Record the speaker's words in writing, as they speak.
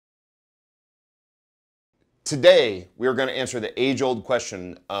Today, we are going to answer the age-old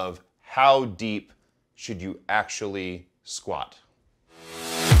question of how deep should you actually squat?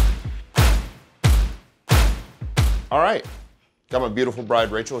 All right, got my beautiful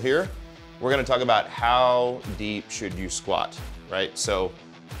bride Rachel here. We're going to talk about how deep should you squat, right? So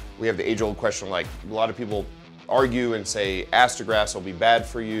we have the age-old question, like a lot of people argue and say ass-to-grass will be bad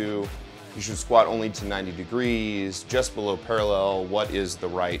for you. You should squat only to 90 degrees, just below parallel. What is the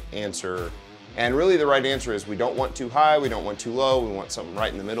right answer? And really the right answer is we don't want too high, we don't want too low, we want something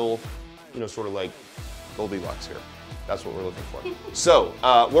right in the middle, you know, sort of like Goldilocks here. That's what we're looking for. So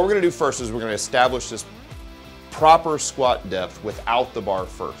what we're gonna do first is we're gonna establish this proper squat depth without the bar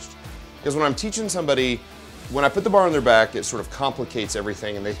first. Because when I'm teaching somebody, when I put the bar on their back, it sort of complicates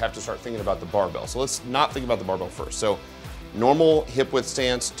everything and they have to start thinking about the barbell. So let's not think about the barbell first. So normal hip width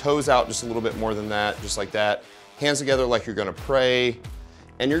stance, toes out just a little bit more than that, just like that. Hands together like you're gonna pray.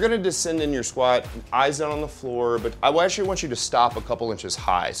 And you're gonna descend in your squat, eyes down on the floor, but I actually want you to stop a couple inches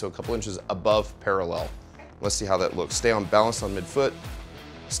high, so a couple inches above parallel. Let's see how that looks. Stay on balance on midfoot.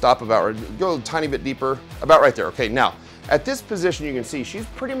 Stop about, go a tiny bit deeper, about right there. Okay, now, at this position you can see she's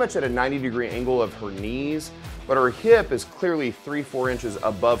pretty much at a 90-degree angle of her knees, but her hip is clearly 3-4 inches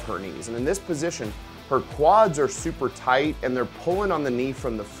above her knees. And in this position, her quads are super tight and they're pulling on the knee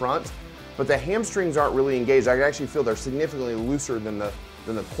from the front, but the hamstrings aren't really engaged. I actually feel they're significantly looser than the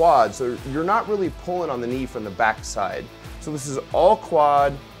quad, so you're not really pulling on the knee from the back side. So this is all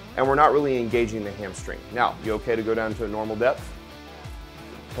quad, and we're not really engaging the hamstring. Now, you okay to go down to a normal depth?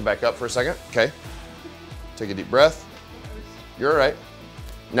 Come back up for a second, okay. Take a deep breath. You're all right.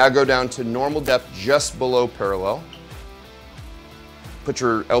 Now go down to normal depth just below parallel. Put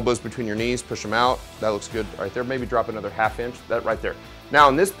your elbows between your knees, push them out. That looks good right there. Maybe drop another ½ inch, that right there. Now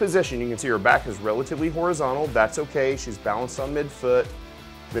in this position, you can see her back is relatively horizontal. That's okay, she's balanced on midfoot.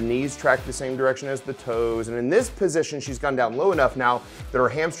 The knees track the same direction as the toes. And in this position, she's gone down low enough now that her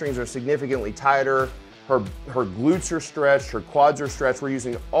hamstrings are significantly tighter. Her glutes are stretched, her quads are stretched. We're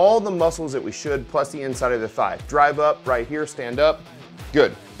using all the muscles that we should, plus the inside of the thigh. Drive up, right here, stand up.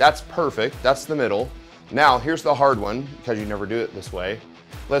 Good, that's perfect, that's the middle. Now, here's the hard one, because you never do it this way.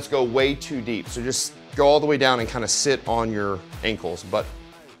 Let's go way too deep. So just go all the way down and kind of sit on your ankles, butt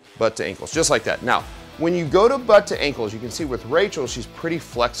to ankles, just like that. Now, when you go to butt to ankles, you can see with Rachel, she's pretty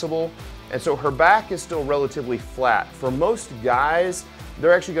flexible, and so her back is still relatively flat. For most guys,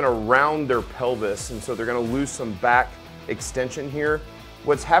 they're actually gonna round their pelvis, and so they're gonna lose some back extension here.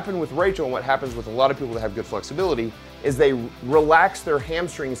 What's happened with Rachel, and what happens with a lot of people that have good flexibility, is they relax their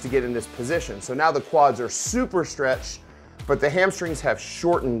hamstrings to get in this position. So now the quads are super stretched, but the hamstrings have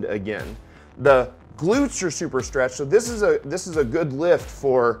shortened again. The glutes are super stretched, so this is a good lift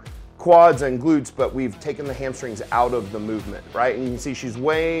for quads and glutes, but we've taken the hamstrings out of the movement, right? And you can see she's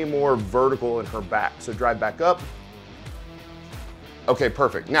way more vertical in her back. So drive back up. Okay,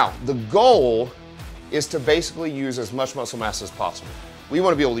 perfect. Now, the goal is to basically use as much muscle mass as possible. We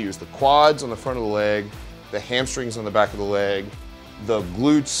want to be able to use the quads on the front of the leg, the hamstrings on the back of the leg, the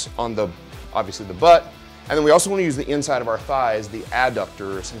glutes on the, obviously the butt, and then we also want to use the inside of our thighs, the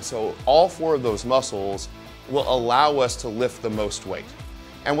adductors, and so all 4 of those muscles will allow us to lift the most weight.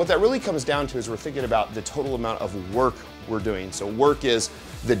 And what that really comes down to is we're thinking about the total amount of work we're doing. So work is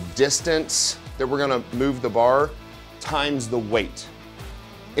the distance that we're gonna move the bar times the weight.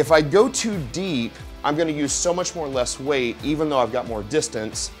 If I go too deep, I'm gonna use so much more less weight, even though I've got more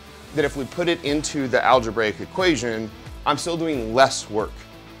distance, that if we put it into the algebraic equation, I'm still doing less work.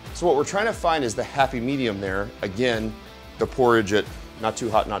 So what we're trying to find is the happy medium there. Again, the porridge at not too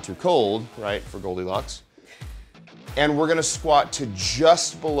hot, not too cold, right, for Goldilocks. And we're gonna squat to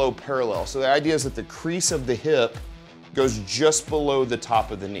just below parallel. So the idea is that the crease of the hip goes just below the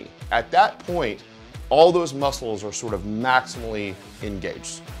top of the knee. At that point, all those muscles are sort of maximally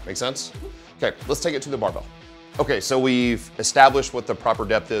engaged. Make sense? Okay, let's take it to the barbell. Okay, so we've established what the proper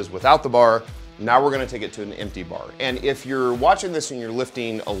depth is without the bar. Now we're gonna take it to an empty bar. And if you're watching this and you're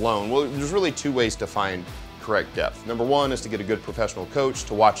lifting alone, well, there's really 2 ways to find correct depth. Number 1 is to get a good professional coach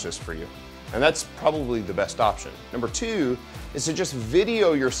to watch this for you. And that's probably the best option. Number 2 is to just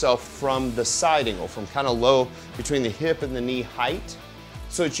video yourself from the side angle, from kind of low between the hip and the knee height,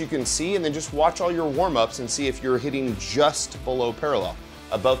 so that you can see, and then just watch all your warm-ups and see if you're hitting just below parallel.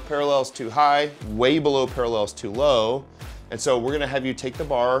 Above parallel is too high, way below parallel is too low. And so we're gonna have you take the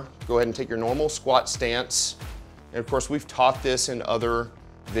bar, go ahead and take your normal squat stance. And of course, we've taught this in other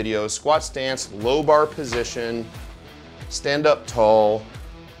videos. Squat stance, low bar position, stand up tall,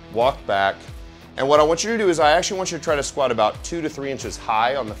 walk back. And what I want you to do is I actually want you to try to squat about 2 to 3 inches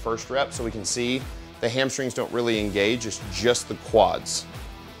high on the first rep so we can see the hamstrings don't really engage, it's just the quads.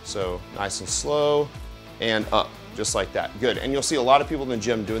 So nice and slow, and up, just like that. Good, and you'll see a lot of people in the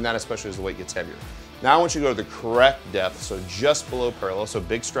gym doing that, especially as the weight gets heavier. Now I want you to go to the correct depth, so just below parallel, so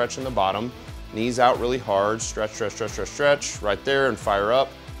big stretch in the bottom, knees out really hard, stretch, stretch, stretch, stretch, stretch, right there, and fire up.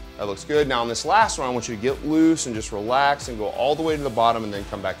 That looks good. Now on this last one, I want you to get loose and just relax and go all the way to the bottom and then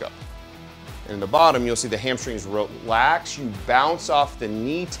come back up. And in the bottom, you'll see the hamstrings relax. You bounce off the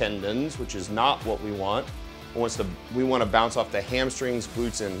knee tendons, which is not what we want. We want to bounce off the hamstrings,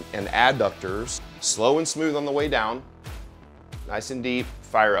 glutes, and adductors. Slow and smooth on the way down. Nice and deep,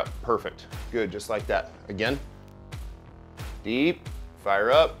 fire up, perfect. Good, just like that. Again, deep,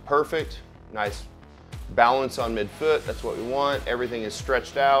 fire up, perfect. Nice balance on midfoot, that's what we want. Everything is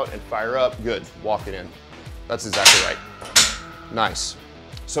stretched out and fire up, good, walk it in. That's exactly right. Nice.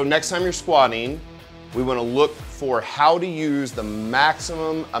 So next time you're squatting, we want to look for how to use the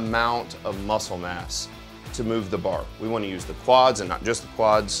maximum amount of muscle mass to move the bar. We want to use the quads, and not just the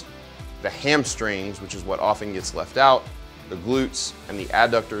quads, the hamstrings, which is what often gets left out, the glutes and the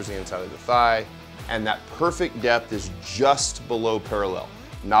adductors, the inside of the thigh, and that perfect depth is just below parallel.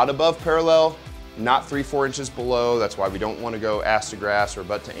 Not above parallel, not 3-4 inches below. That's why we don't want to go ass to grass or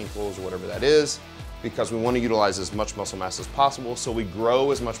butt to ankles or whatever that is, because we want to utilize as much muscle mass as possible, so we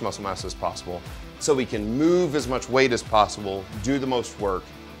grow as much muscle mass as possible, so we can move as much weight as possible, do the most work,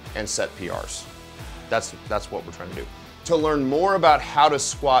 and set PRs. That's what we're trying to do. To learn more about how to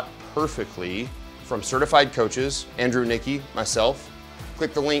squat perfectly from certified coaches, Andrew, Nikki, myself,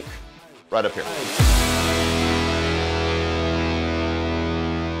 click the link right up here.